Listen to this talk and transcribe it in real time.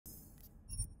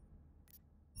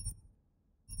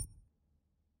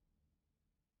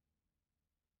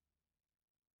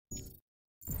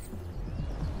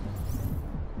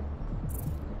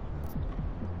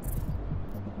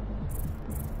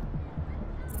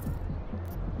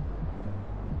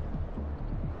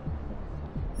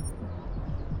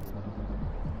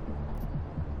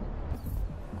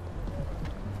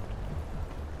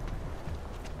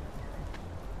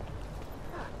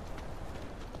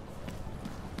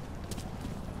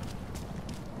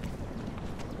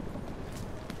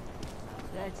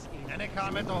Any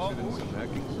comment or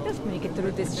Just make it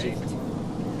through this shift.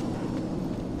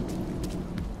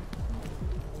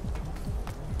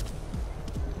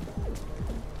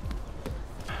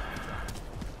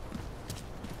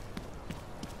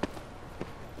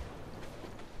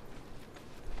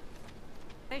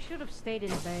 I should have stayed in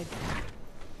bed.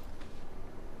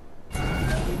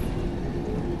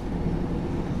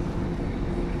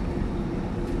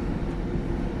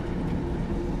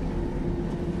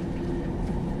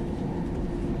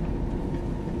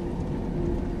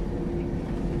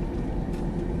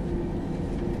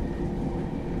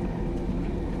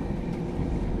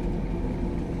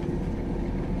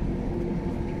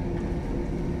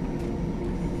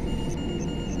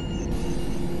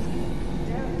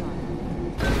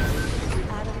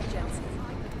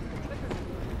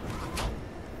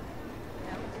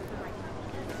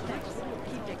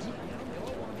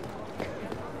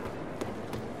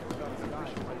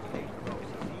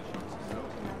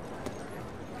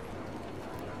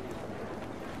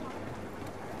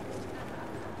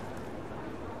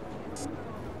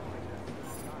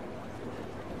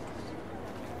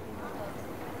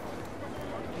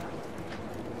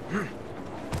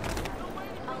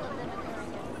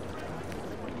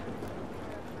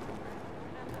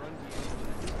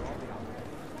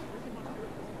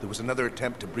 There was another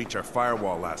attempt to breach our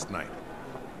firewall last night.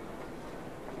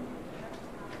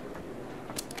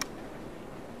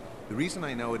 The reason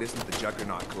I know it isn't the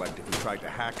Juggernaut Collective who tried to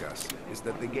hack us is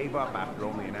that they gave up after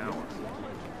only an hour.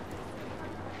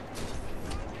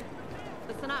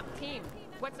 Listen up, team.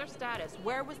 What's their status?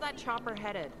 Where was that chopper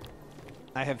headed?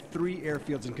 I have 3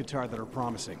 airfields in Qatar that are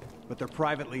promising, but they're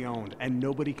privately owned, and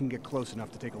nobody can get close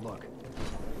enough to take a look.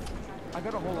 I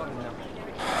got a whole lot of them.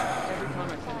 Every time I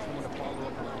send someone to follow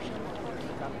up on our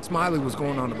Smiley was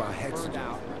going on about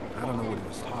hexagon. I don't know what he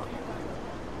was talking about.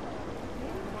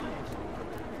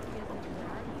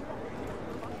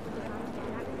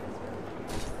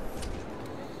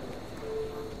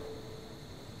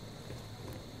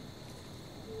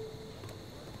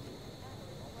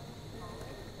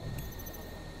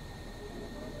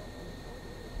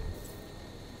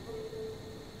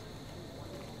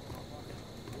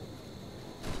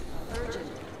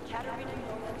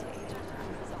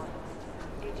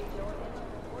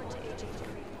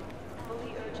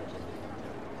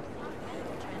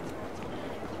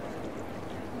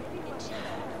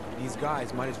 These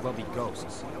guys might as well be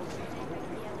ghosts.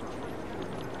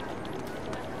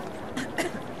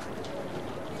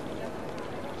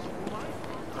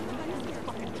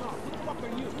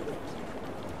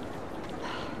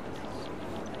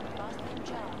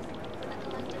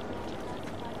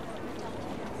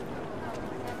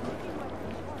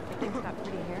 Things got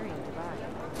pretty hairy in Dubai.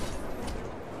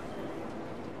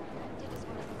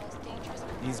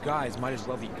 These guys might as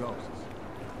well be ghosts.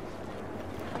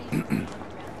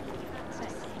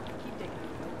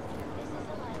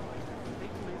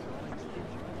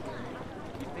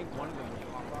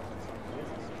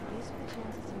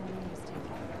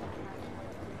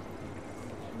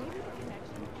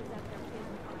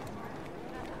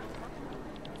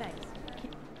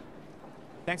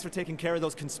 Thanks for taking care of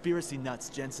those conspiracy nuts,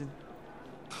 Jensen.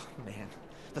 Man,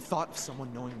 the thought of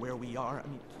someone knowing where we are, I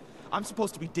mean, I'm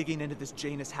supposed to be digging into this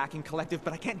Janus hacking collective,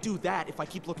 but I can't do that if I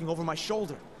keep looking over my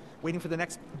shoulder, waiting for the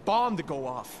next bomb to go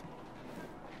off.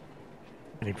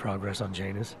 Any progress on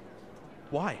Janus?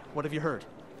 Why? What have you heard?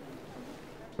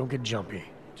 Don't get jumpy.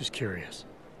 Just curious.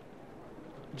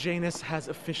 Janus has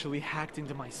officially hacked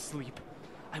into my sleep.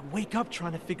 I wake up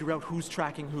trying to figure out who's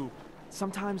tracking who.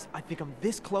 Sometimes I think I'm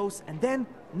this close, and then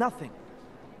nothing.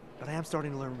 But I am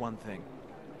starting to learn one thing.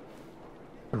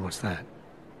 And what's that?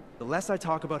 The less I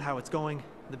talk about how it's going,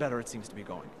 the better it seems to be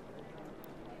going.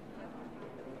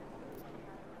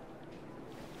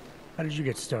 How did you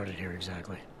get started here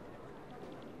exactly?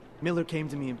 Miller came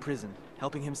to me in prison.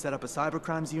 Helping him set up a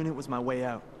cybercrimes unit was my way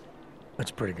out.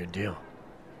 That's a pretty good deal.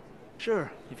 Sure,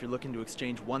 if you're looking to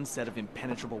exchange one set of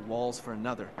impenetrable walls for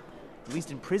another. At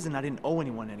least in prison, I didn't owe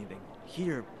anyone anything.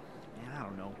 Here, yeah, I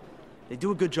don't know. They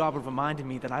do a good job of reminding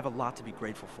me that I have a lot to be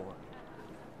grateful for.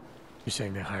 You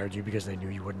saying they hired you because they knew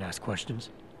you wouldn't ask questions?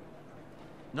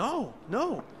 No.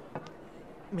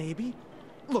 Maybe.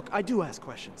 Look, I do ask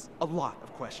questions. A lot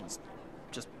of questions.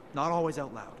 Just not always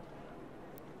out loud.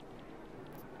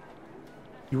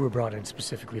 You were brought in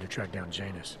specifically to track down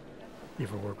Janus. You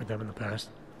ever work with them in the past?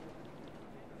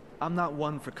 I'm not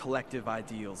one for collective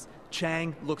ideals.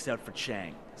 Chang looks out for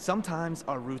Chang. Sometimes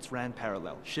our routes ran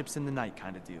parallel, ships in the night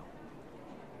kind of deal.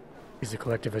 Is the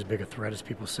collective as big a threat as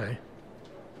people say?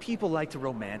 People like to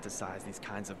romanticize these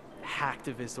kinds of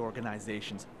hacktivist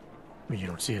organizations. But you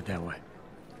don't see it that way.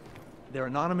 They're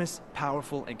anonymous,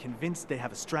 powerful, and convinced they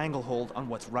have a stranglehold on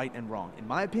what's right and wrong. In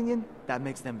my opinion, that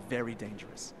makes them very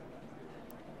dangerous.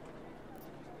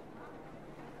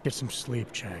 Get some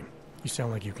sleep, Chang. You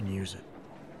sound like you can use it.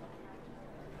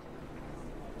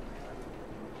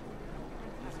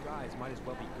 These guys might as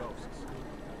well be ghosts.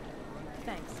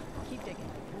 Thanks. Keep digging.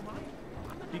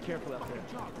 Be careful out there.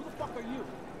 Who the fuck are you?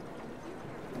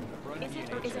 Is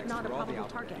it or is it not a probable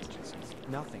target?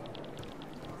 Nothing.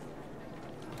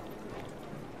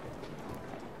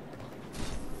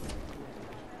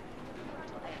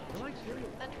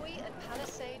 And we at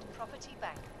Palisade Property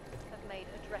Bank have made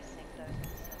addressing those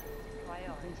concerns a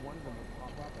priority.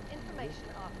 Information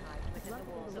archived within the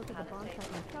walls of Palisade Property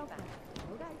Bank.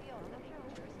 Beyond the legal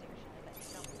jurisdiction of any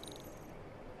government. Assured anonymity.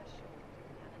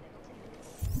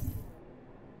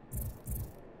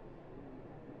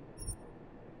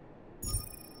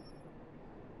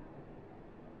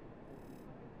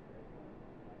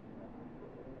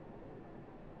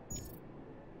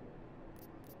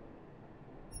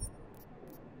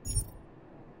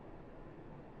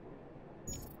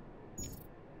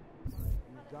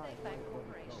 Palisade Bank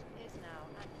Corporation is now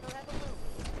and forever will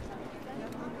be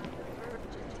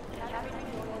Captain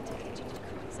Dorian to Agent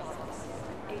Gonzalez.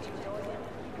 Agent Dorian,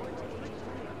 report to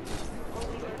Agent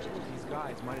Only urgent. These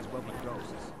guys might as well be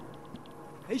ghosts.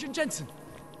 Agent Jensen!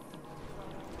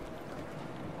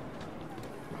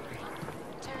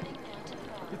 Turning now to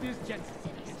fall. It is Jensen.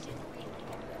 Devastating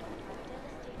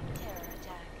terror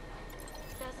attack.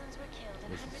 Dozens were killed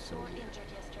and hundreds more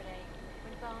injured yesterday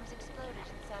when bombs exploded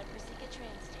inside Brasica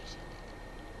train station.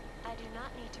 I do not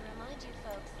need to remind you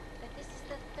folks that this is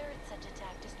the third such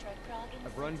attack to strike Prague in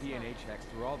I've run 6 DNA months. checks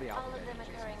through all the All alphabet of them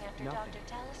agencies. occurring after Nothing. Dr.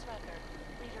 Talis Rucker,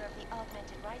 leader of the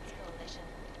Augmented Rights Coalition,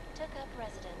 took up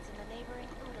residence in the neighboring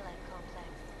Udalek complex.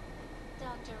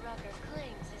 Dr. Rucker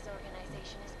claims his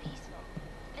organization is peaceful,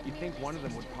 and You'd think merely one of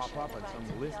them seeks would to pop ensure up the on some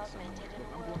rights of list the somewhere. augmented in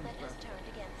a world that has turned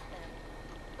against them.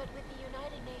 But with the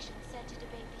United Nations set to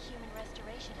debate the Human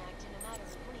Restoration Act in a matter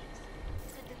of weeks,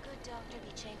 could the good doctor be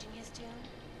changing his tune?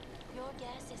 Your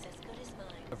guess is as good as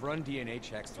mine. I've run DNA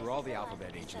checks through all the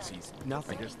alphabet agencies.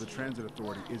 Nothing. I guess the transit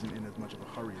authority isn't in as much of a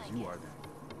hurry as you are then.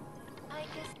 I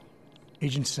guess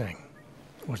Agent Singh.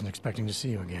 Wasn't expecting to see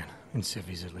you again. In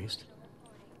civvies, at least.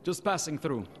 Just passing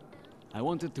through. I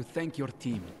wanted to thank your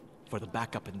team for the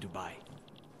backup in Dubai.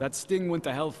 That sting went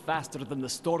to hell faster than the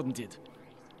storm did.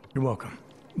 You're welcome.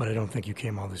 But I don't think you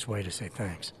came all this way to say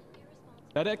thanks.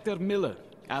 Director Miller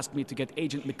asked me to get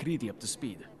Agent McCready up to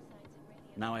speed.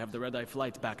 Now I have the red-eye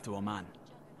flight back to Oman.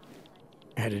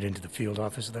 Headed into the field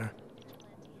office there?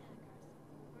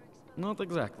 Not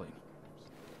exactly.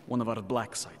 One of our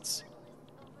black sites.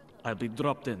 I'll be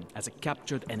dropped in as a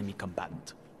captured enemy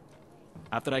combatant.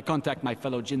 After I contact my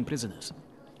fellow Jinn prisoners,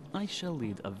 I shall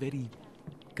lead a very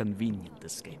convenient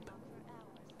escape.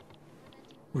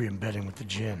 Re-embedding with the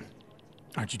Jinn.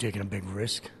 Aren't you taking a big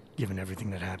risk, given everything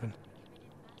that happened?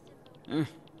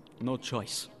 No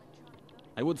choice.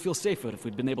 I would feel safer if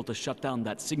we'd been able to shut down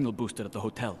that signal booster at the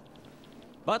hotel.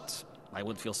 But I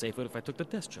would feel safer if I took the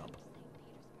desk job.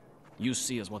 You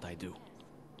see is what I do.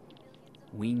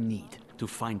 We need to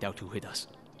find out who hit us.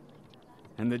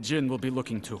 And the Jinn will be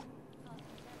looking too.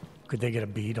 Could they get a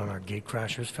bead on our gate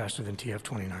crashers faster than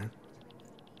TF-29?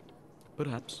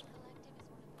 Perhaps.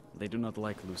 They do not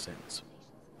like loose ends.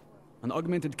 An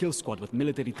augmented kill squad with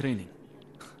military training.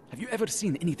 Have you ever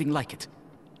seen anything like it?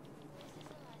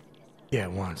 Yeah,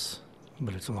 once.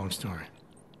 But it's a long story.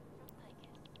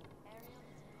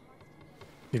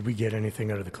 Did we get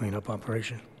anything out of the cleanup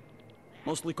operation?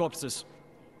 Mostly corpses.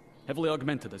 Heavily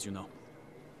augmented, as you know.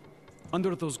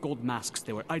 Under those gold masks,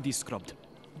 they were ID scrubbed.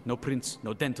 No prints,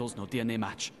 no dentals, no DNA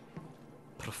match.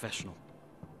 Professional.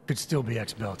 Could still be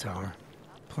ex-Bell Tower.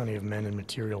 Plenty of men and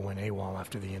material went AWOL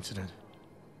after the incident.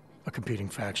 A competing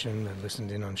faction that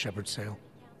listened in on Shepard's sale.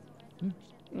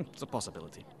 It's a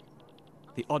possibility.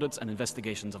 The audits and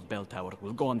investigations of Bell Tower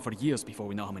will go on for years before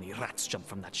we know how many rats jumped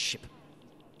from that ship.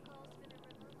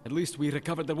 At least we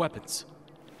recovered their weapons.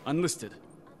 Unlisted.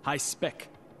 High spec.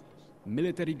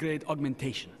 Military-grade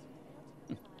augmentation.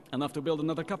 Enough to build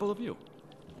another couple of you.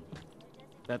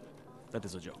 That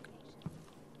is a joke.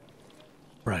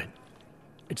 Right.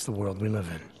 It's the world we live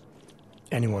in.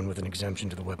 Anyone with an exemption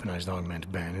to the weaponized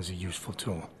augment ban is a useful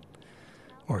tool.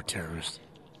 Or a terrorist.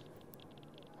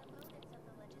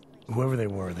 Whoever they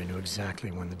were, they knew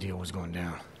exactly when the deal was going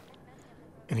down.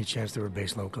 Any chance they were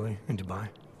based locally, in Dubai?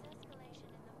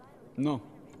 No.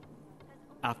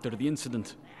 After the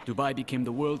incident, Dubai became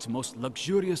the world's most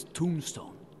luxurious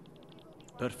tombstone.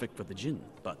 Perfect for the Jinn,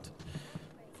 but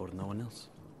for no one else.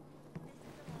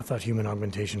 I thought human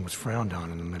augmentation was frowned on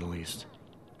in the Middle East.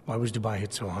 Why was Dubai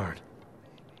hit so hard?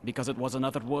 Because it was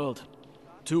another world.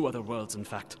 2 other worlds, in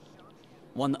fact.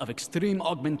 One of extreme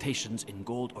augmentations in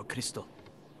gold or crystal,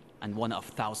 and one of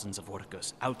thousands of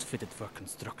workers outfitted for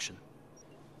construction.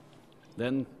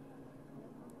 Then,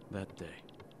 that day.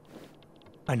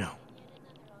 I know.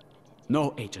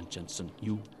 No, Agent Jensen,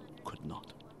 you could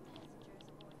not.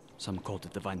 Some called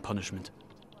it divine punishment.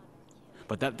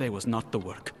 But that day was not the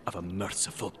work of a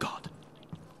merciful God.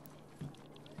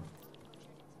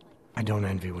 I don't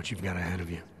envy what you've got ahead of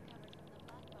you.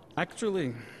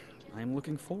 Actually, I'm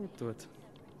looking forward to it.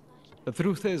 The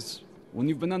truth is, when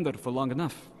you've been under for long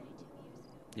enough,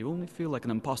 you only feel like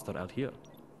an imposter out here,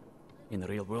 in the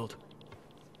real world.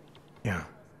 Yeah,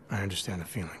 I understand the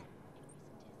feeling.